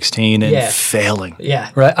that are 16 and failing. Yeah.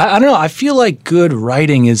 Right? I don't know. I feel like good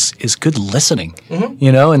writing is good listening,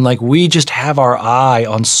 you know, and like we just have our eye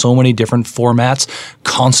on so many different formats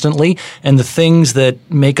constantly, and the things that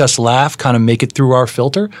make us laugh kind of make it through our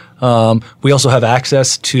filter. We also have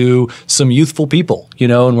access to to some youthful people,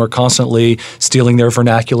 and we're constantly stealing their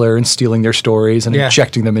vernacular and stealing their stories and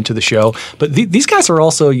injecting them into the show. But these guys are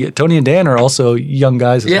also, Tony and Dan are also young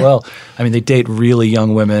guys as well. I mean, they date really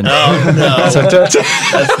young women. Oh, no.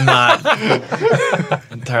 That's not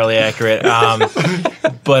entirely accurate.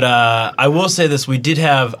 But I will say this. We did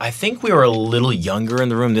have, I think we were a little younger in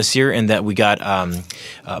the room this year in that we got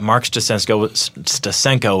Mark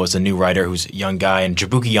Stasenko was a new writer who's a young guy, and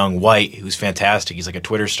Jabuki Young White, who's fantastic. He's like a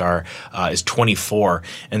Twitter star, is 24.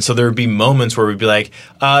 And so there would be moments where we'd be like,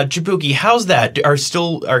 Jabuki, how's that?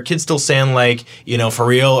 Are kids still saying like, for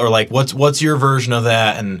real? Or like, what's your version of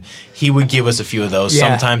that? And he would give us a few of those. Yeah.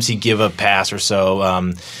 Sometimes he'd give a pass or so.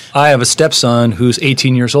 I have a stepson who's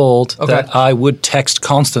 18 years old that I would text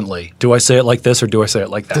constantly. Do I say it like this or do I say it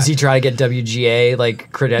like that? Does he try to get WGA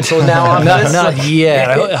credentialed now on this? Not yet.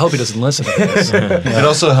 I hope he doesn't listen to this. It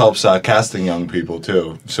also helps casting young people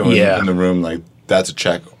too. So in the room, that's a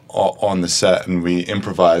check on the set, and we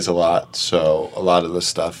improvise a lot. So a lot of the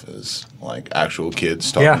stuff is like actual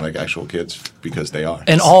kids talking like actual kids because they are.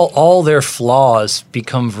 And all their flaws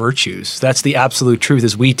become virtues. That's the absolute truth.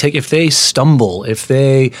 Is if they stumble, if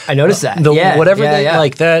they I noticed that. Whatever they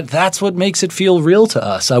like, that's what makes it feel real to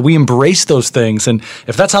us. We embrace those things, and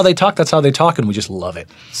if that's how they talk, that's how they talk, and we just love it.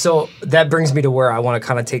 So that brings me to where I want to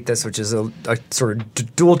kind of take this, which is a sort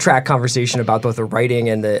of dual track conversation about both the writing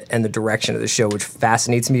and the direction of the show, which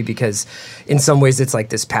fascinates me because in some ways it's like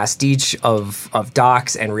this pastiche of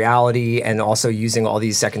docs and reality, and also using all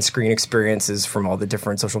these second screen experiences from all the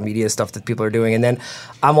different social media stuff that people are doing. And then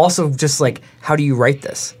I'm also just like, how do you write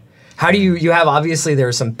this? How do you have, obviously there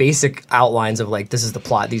are some basic outlines of like, this is the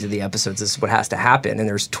plot, these are the episodes, this is what has to happen, and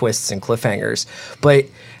there's twists and cliffhangers. But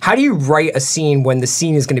how do you write a scene when the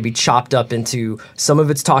scene is going to be chopped up into some of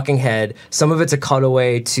it's talking head, some of it's a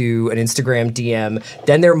cutaway to an Instagram DM,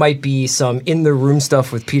 then there might be some in the room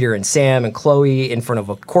stuff with Peter and Sam and Chloe in front of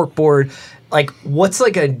a corkboard. Like, what's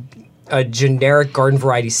like a generic garden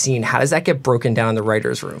variety scene? How does that get broken down in the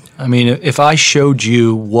writer's room? I mean, if I showed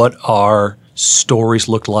you what our stories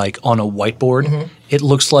looked like on a whiteboard, it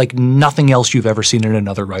looks like nothing else you've ever seen in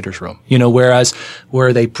another writer's room. Whereas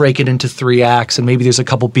where they break it into 3 acts and maybe there's a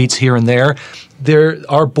couple beats here and there,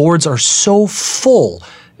 our boards are so full.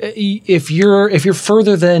 If you're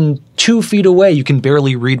further than 2 feet away, you can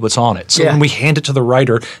barely read what's on it. So when we hand it to the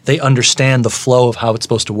writer, they understand the flow of how it's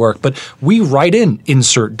supposed to work. But we write in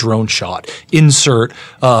insert drone shot, insert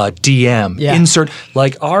DM, insert,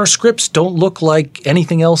 like our scripts don't look like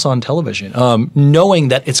anything else on television. Knowing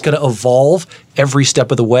that it's going to evolve every step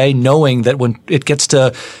of the way, knowing that when it gets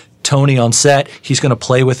to Tony on set, he's going to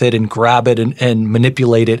play with it and grab it and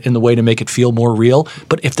manipulate it in the way to make it feel more real.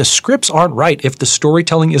 But if the scripts aren't right, if the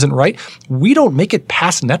storytelling isn't right, we don't make it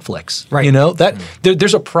past Netflix. Right.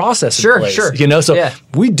 There's a process in place. So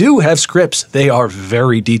we do have scripts. They are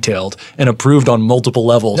very detailed and approved on multiple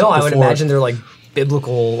levels. No, I would imagine they're like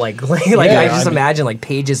biblical, I just imagine like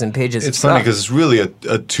pages and pages. It's funny because it's really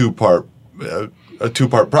a two-part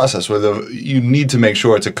process where you need to make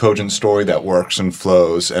sure it's a cogent story that works and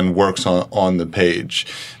flows and works on the page.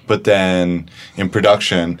 But then in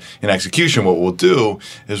production, in execution, what we'll do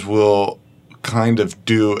is we'll kind of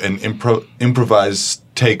do an improvised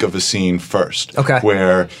take of a scene first. Okay.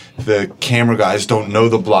 Where the camera guys don't know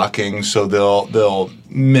the blocking, so they'll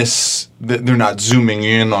miss. They're not zooming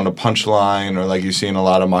in on a punchline, or like you see in a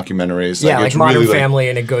lot of mockumentaries. Yeah, like Modern Family,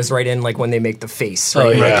 and it goes right in like when they make the face.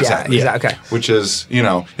 Right? Exactly. Okay. Which is,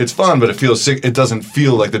 it's fun, but it doesn't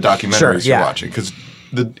feel like the documentaries you're watching, because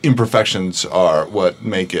the imperfections are what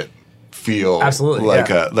make it feel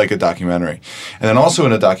like a documentary. And then also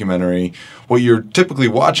in a documentary, what you're typically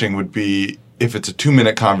watching would be, if it's a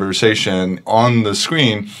 2-minute conversation on the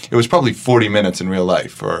screen, it was probably 40 minutes in real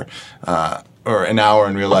life, or an hour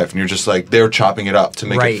in real life, and you're just like, they're chopping it up to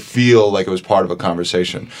make it feel like it was part of a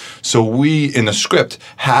conversation. So we, in the script,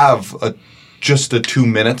 have just the 2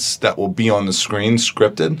 minutes that will be on the screen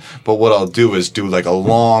scripted, but what I'll do is do like a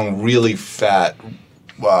long, really fat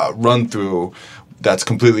run through that's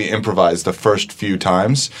completely improvised the first few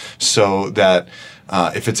times, so that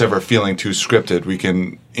if it's ever feeling too scripted, we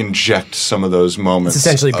can inject some of those moments. It's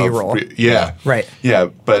essentially B-roll. Right. Yeah,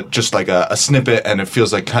 but just like a snippet, and it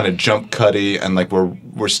feels like kind of jump cutty, and like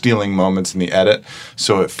we're stealing moments in the edit,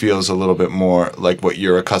 so it feels a little bit more like what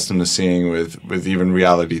you're accustomed to seeing with even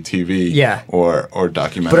reality TV or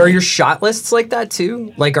documentary. But are your shot lists like that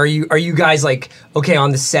too? Like, are you guys like, okay,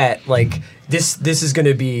 on the set, like this is going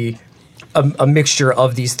to be a mixture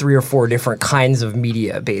of these 3 or 4 different kinds of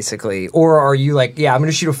media, basically? Or are you like, I'm going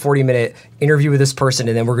to shoot a 40-minute interview with this person,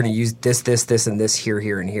 and then we're going to use this, and this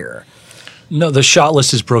here, and here? No, the shot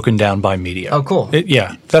list is broken down by media. Oh, cool.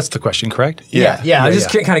 Yeah, that's the question, correct? Yeah. I'm just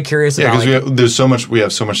kind of curious Yeah, about because there's so much. We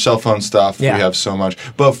have so much cell phone stuff. Yeah. We have so much.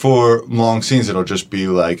 But for long scenes, it'll just be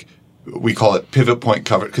like we call it pivot point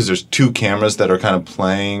cover because there's two cameras that are kind of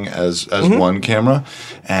playing as one camera,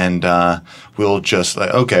 and we'll just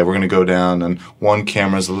like okay, we're gonna go down, and one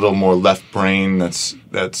camera's a little more left brain that's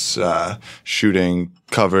shooting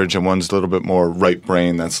coverage, and one's a little bit more right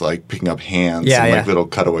brain that's like picking up hands and like little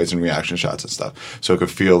cutaways and reaction shots and stuff. So it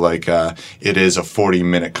could feel like it is a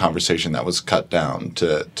 40-minute conversation that was cut down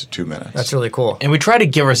to 2 minutes. That's really cool. And we try to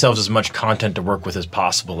give ourselves as much content to work with as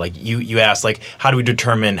possible. Like you asked, like how do we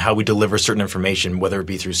determine how we deliver certain information, whether it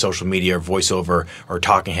be through social media or voiceover or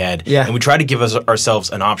talking head. Yeah. And we try to give ourselves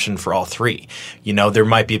an option for all three. You know, there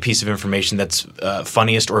might be a piece of information that's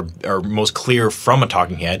funniest or most clear from a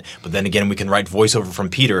talking head, but then again, we can write voiceover from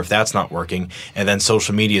Peter if that's not working. And then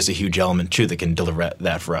social media is a huge element too that can deliver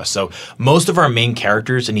that for us. So most of our main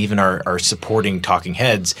characters and even our supporting talking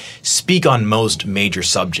heads speak on most major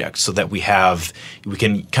subjects so that we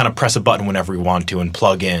can kind of press a button whenever we want to and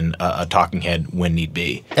plug in a talking head when need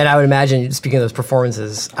be. And I would imagine, speaking of those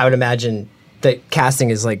performances, I would imagine that casting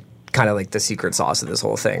is like kind of like the secret sauce of this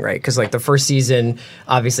whole thing, right? Because like the first season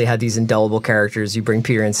obviously had these indelible characters. You bring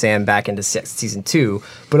Peter and Sam back into season 2,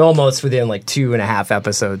 but almost within like 2.5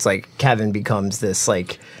 episodes, like Kevin becomes this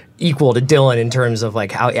like equal to Dylan in terms of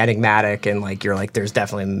like how enigmatic and like you're like there's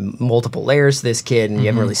definitely multiple layers to this kid, and you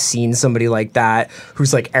haven't really seen somebody like that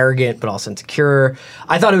who's like arrogant but also insecure.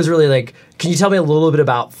 I thought it was really like, can you tell me a little bit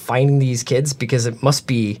about finding these kids, because it must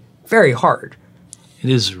be very hard. It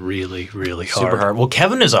is really, really hard. Super hard. Well,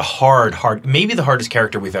 Kevin is a maybe the hardest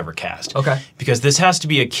character we've ever cast. Okay. Because this has to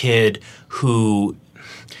be a kid who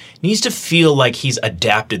needs to feel like he's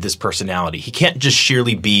adapted this personality. He can't just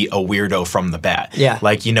sheerly be a weirdo from the bat. Yeah.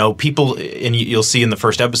 Like, you know, people, and you'll see in the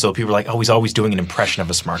first episode, people are like, oh, he's always doing an impression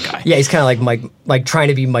of a smart guy. Yeah, he's kind of like Mike, like trying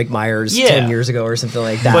to be Mike Myers 10 years ago or something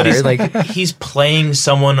like that. But Or like he's playing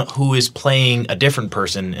someone who is playing a different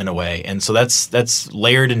person in a way. And so that's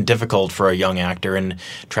layered and difficult for a young actor. And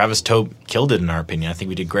Travis Tope killed it, in our opinion. I think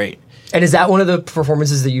we did great. And is that one of the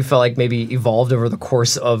performances that you felt like maybe evolved over the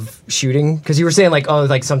course of shooting? Because you were saying like, oh,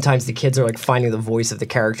 like sometimes the kids are like finding the voice of the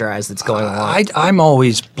character as it's going along. I'm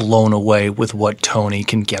always blown away with what Tony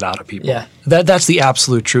can get out of people. Yeah. That's the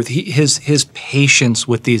absolute truth. His patience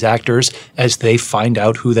with these actors as they find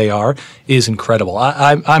out who they are is incredible.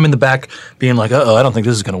 I'm in the back being like, I don't think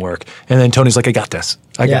this is going to work. And then Tony's like, I got this.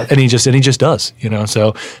 And he just does, you know.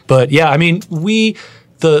 So, but yeah, I mean,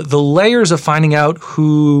 The layers of finding out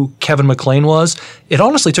who Kevin McClane was, it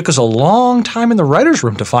honestly took us a long time in the writer's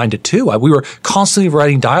room to find it too. We were constantly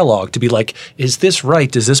writing dialogue to be like, is this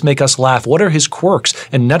right? Does this make us laugh? What are his quirks?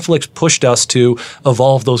 And Netflix pushed us to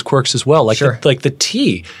evolve those quirks as well. Like like the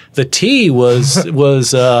tea. The tea was it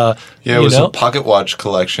was a pocket watch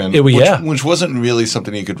collection, which wasn't really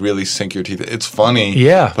something you could really sink your teeth. It's funny,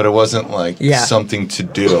 but it wasn't like something to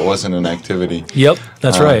do. It wasn't an activity. Yep,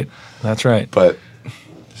 that's right. That's right. But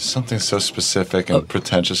something so specific and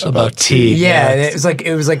pretentious about tea. Yeah, and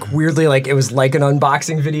it was like weirdly like it was like an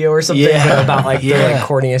unboxing video or something about like the like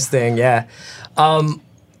corniest thing. Yeah.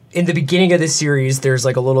 In the beginning of this series, there's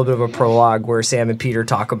like a little bit of a prologue where Sam and Peter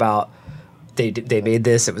talk about they made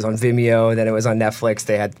this. It was on Vimeo, and then it was on Netflix.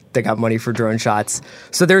 They got money for drone shots.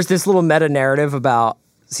 So there's this little meta narrative about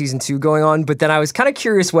season 2 going on. But then I was kind of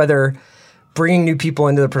curious whether bringing new people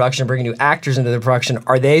into the production, bringing new actors into the production,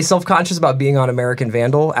 are they self-conscious about being on American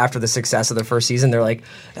Vandal after the success of the first season? They're like,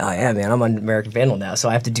 oh yeah, man, I'm on American Vandal now, so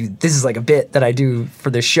I have to do, this is like a bit that I do for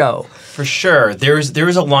this show. For sure. There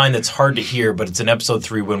is a line that's hard to hear, but it's in episode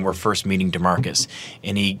 3 when we're first meeting DeMarcus,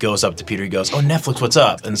 and he goes up to Peter, he goes, oh, Netflix, what's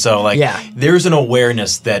up? And so like, there's an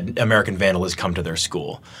awareness that American Vandal has come to their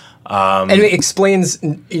school. And it explains,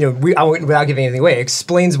 without giving anything away, it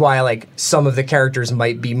explains why like some of the characters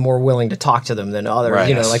might be more willing to talk to them than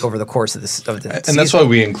others, like over the course of the season. That's why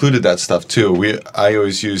we included that stuff too. I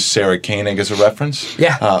always use Sarah Koenig as a reference.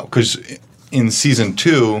 Yeah. Because in season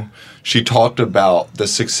 2, she talked about the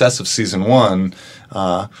success of season 1,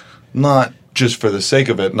 not just for the sake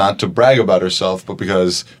of it, not to brag about herself, but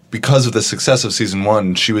because of the success of season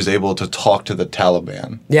 1, she was able to talk to the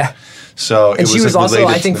Taliban. Yeah. So and she was also,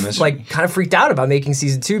 I think, like kind of freaked out about making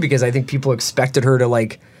season 2 because I think people expected her to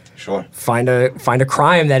like find a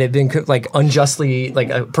crime that had been like unjustly, like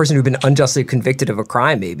a person who'd been unjustly convicted of a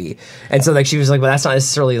crime maybe, and so like she was like, well, that's not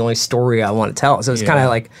necessarily the only story I want to tell. So it's kind of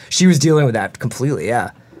like she was dealing with that completely.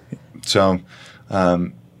 Yeah. So,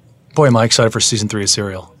 boy, am I excited for season 3 of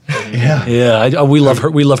Serial. Yeah, we love her.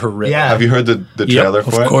 We love her riff. Yeah. Have you heard the trailer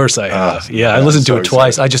for it? Of course I have. I listened to it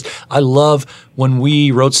twice. I love when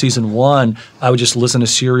we wrote season 1, I would just listen to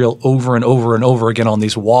Serial over and over and over again on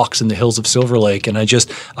these walks in the hills of Silver Lake, and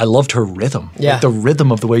I loved her rhythm. Yeah. Like the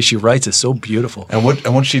rhythm of the way she writes is so beautiful. And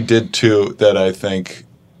what she did too that I think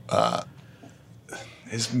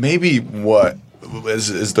is maybe what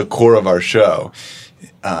is the core of our show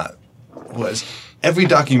was every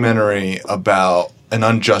documentary about an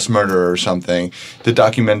unjust murder or something, the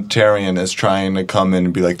documentarian is trying to come in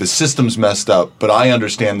and be like, the system's messed up, but I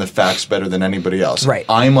understand the facts better than anybody else. Right.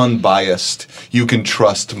 I'm unbiased. You can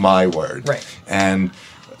trust my word. Right. And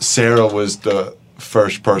Sarah was the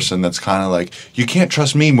first person that's kind of like, you can't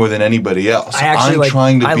trust me more than anybody else. I actually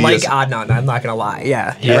I like Adnan. I'm not gonna lie.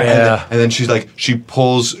 Yeah. And then she's like, she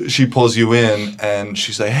pulls you in, and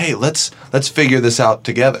she's like, hey, let's figure this out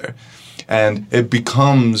together. And it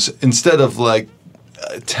becomes, instead of like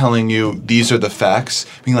telling you these are the facts,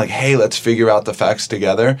 being like, hey, let's figure out the facts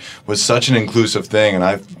together, was such an inclusive thing, and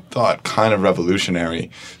I thought kind of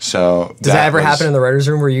revolutionary. So does that ever happen in the writers'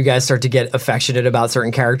 room where you guys start to get affectionate about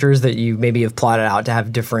certain characters that you maybe have plotted out to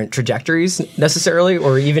have different trajectories necessarily,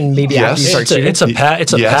 or even maybe after you start shooting? It's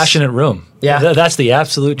a passionate room. Yeah, that's the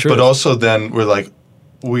absolute truth. But also then we're like,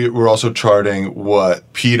 we're also charting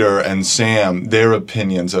what Peter and Sam, their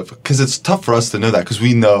opinions of, because it's tough for us to know that because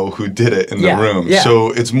we know who did it in the room. Yeah.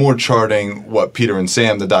 So it's more charting what Peter and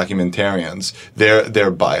Sam, the documentarians,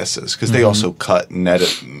 their biases, because they also cut and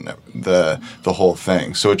edit the whole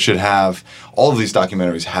thing. So it should have, all of these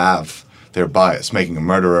documentaries have their bias, Making a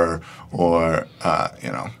Murderer, or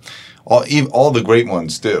all the great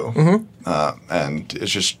ones do. And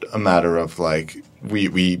it's just a matter of like,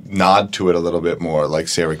 we nod to it a little bit more, like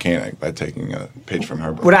Sarah Koenig, by taking a page from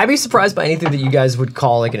her book. Would I be surprised by anything that you guys would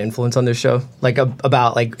call like an influence on this show? Like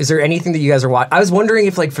about like, is there anything that you guys are watching? I was wondering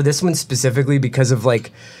if like for this one specifically, because of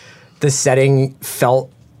like the setting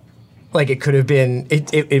felt like it could have been,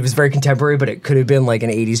 it was very contemporary, but it could have been like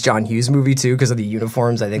an 80s John Hughes movie too because of the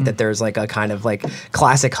uniforms. I think that there's like a kind of like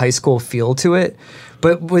classic high school feel to it.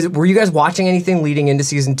 But were you guys watching anything leading into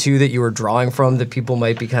season 2 that you were drawing from that people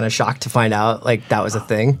might be kind of shocked to find out like that was a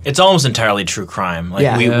thing? It's almost entirely true crime.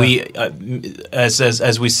 Like we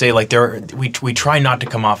as we say, like we try not to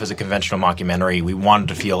come off as a conventional mockumentary. We wanted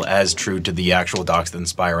to feel as true to the actual docs that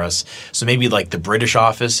inspire us. So maybe like the British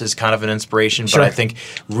Office is kind of an inspiration. But I think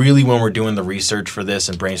really when we're doing the research for this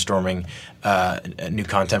and brainstorming new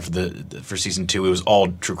content for season 2, it was all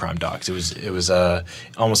true crime docs. It was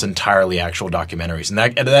almost entirely actual documentaries. And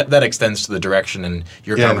that extends to the direction and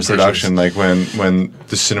your conversations. In production, like when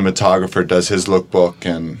the cinematographer does his lookbook,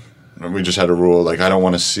 and we just had a rule, like I don't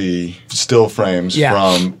want to see still frames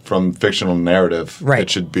from fictional narrative. Right. It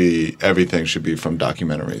should be, everything should be from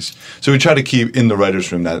documentaries. So we try to keep in the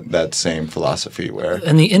writer's room that same philosophy where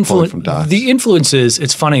and the influence from docs. The influences,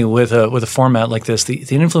 it's funny with a format like this, the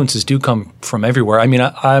influences do come from everywhere. I mean,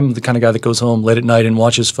 I'm the kind of guy that goes home late at night and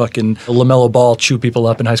watches fucking LaMelo Ball chew people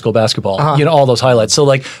up in high school basketball. All those highlights. So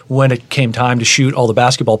like when it came time to shoot all the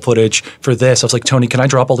basketball footage for this, I was like, Tony, can I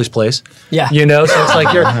drop all these plays? Yeah. So it's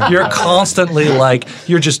like you're constantly like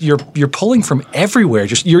you're pulling from everywhere.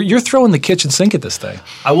 Just you're throwing the kitchen sink at this thing.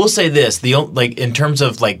 I will say this: like in terms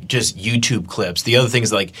of like just YouTube clips, the other thing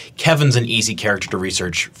is like Kevin's an easy character to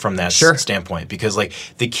research from that standpoint, because like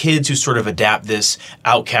the kids who sort of adapt this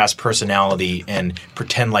outcast personality and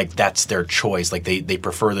pretend like that's their choice, like they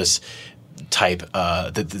prefer this type,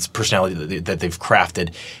 this personality that they've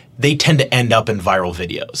crafted. They tend to end up in viral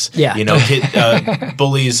videos. Yeah.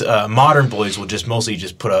 Bullies, modern bullies will mostly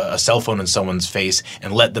put a cell phone in someone's face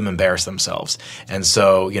and let them embarrass themselves. And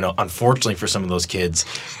so, unfortunately for some of those kids,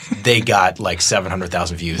 they got like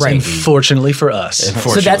 700,000 views. Right. Unfortunately for us.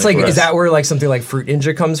 So that's like, is that where like something like Fruit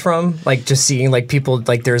Ninja comes from? Like just seeing like people,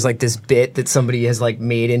 like there's like this bit that somebody has like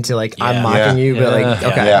made into like, I'm mocking you, but like,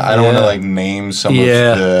 okay. Yeah, I don't want to like name some of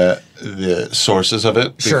the sources of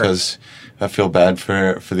it because I feel bad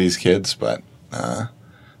for these kids, but that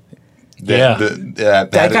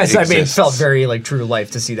kind of stuff. I mean, it felt very like true to life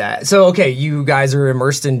to see that. So, okay, you guys are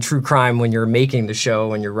immersed in true crime when you're making the show,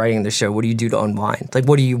 when you're writing the show. What do you do to unwind? Like,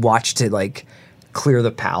 what do you watch to like clear the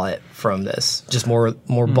palate from this? Just more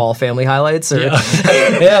Ball family highlights, or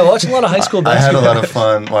watching a lot of high school basketball. I had a lot of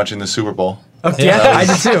fun watching the Super Bowl. I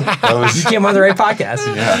did too. You came on the right podcast.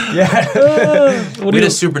 We did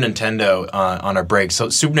a Super Nintendo on our break. So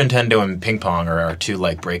Super Nintendo and ping pong are our two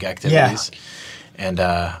like break activities. And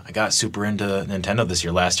I got super into Nintendo this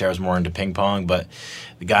year. Last year I was more into ping pong, but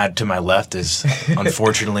the guy to my left is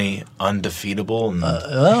unfortunately undefeatable. And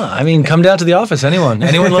I mean, come down to the office. Anyone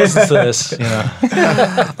listens to this. You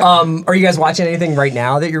know. Are you guys watching anything right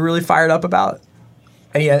now that you're really fired up about?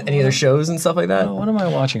 Any other shows and stuff like that? What am I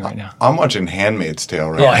watching right now? I'm watching Handmaid's Tale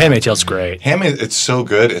right Oh, now. Handmaid's Tale's great. It's so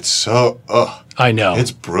good. It's so, I know.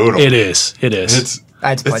 it's brutal. It is. I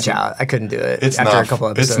had to punch out. I couldn't do it It's after not, a couple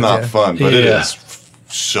episodes. It's not fun, but it Yeah. is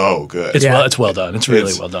so good. It's well done. It's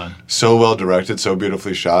really well done. So well directed, so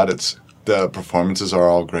beautifully shot. The performances are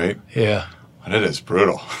all great, Yeah. but it is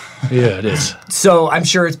brutal. Yeah, it is. So I'm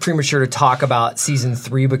sure it's premature to talk about season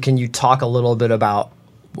 3, but can you talk a little bit about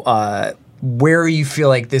where you feel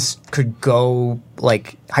like this could go,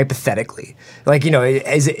 like hypothetically? Like, you know,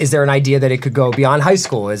 is there an idea that it could go beyond high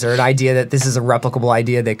school? Is there an idea that this is a replicable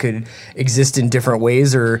idea that could exist in different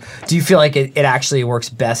ways? Or do you feel like it actually works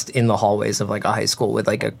best in the hallways of like a high school with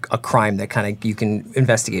like a crime that kind of you can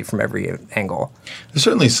investigate from every angle? There's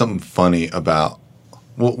certainly something funny about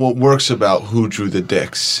what works about Who Drew the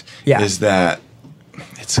Dicks is that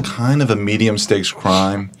it's kind of a medium stakes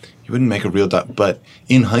crime. You wouldn't make a real but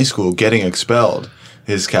in high school, getting expelled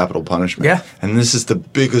is capital punishment. Yeah. And this is the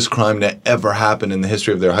biggest crime that ever happened in the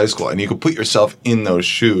history of their high school. And you could put yourself in those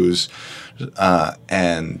shoes,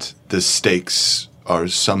 and the stakes are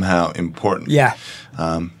somehow important. Yeah.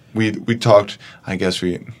 We talked, I guess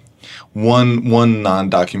one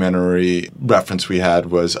non-documentary reference we had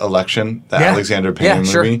was Election, the Alexander Payne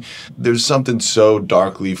movie. Sure. There's something so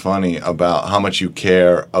darkly funny about how much you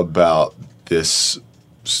care about this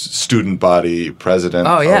student body president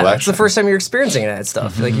election. It's the first time you're experiencing that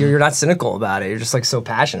stuff. Like you're not cynical about it. You're just like so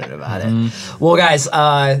passionate about it. Well, guys,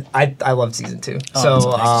 I loved season 2.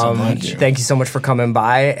 Thank you so much for coming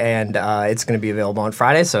by, and it's going to be available on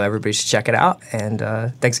Friday, so everybody should check it out. And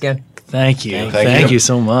thanks again. Thank you. Thank you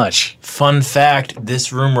so much. Fun fact,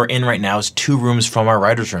 this room we're in right now is 2 rooms from our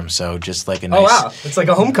writer's room, so just like a nice... Oh, wow. It's like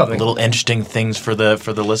a homecoming. Little interesting things for the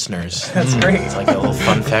listeners. That's great. It's like a little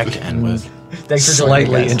fun fact to end with. Thanks for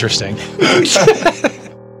joining me, Slightly guys. interesting.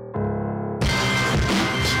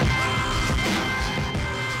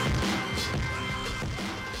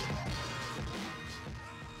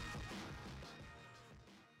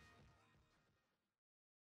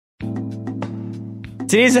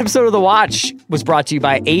 Today's episode of The Watch was brought to you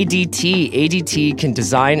by ADT. ADT can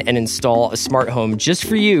design and install a smart home just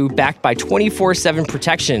for you, backed by 24/7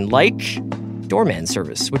 protection, like Doorman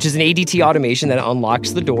Service, which is an ADT automation that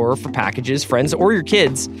unlocks the door for packages, friends, or your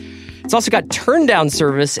kids. It's also got Turn Down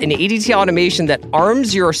Service, an ADT automation that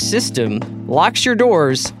arms your system, locks your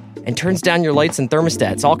doors, and turns down your lights and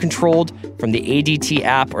thermostats, all controlled from the ADT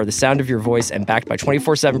app or the sound of your voice and backed by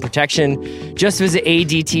 24/7 protection. Just visit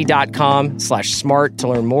ADT.com/smart to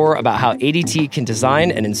learn more about how ADT can design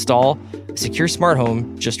and install a secure smart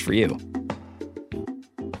home just for you.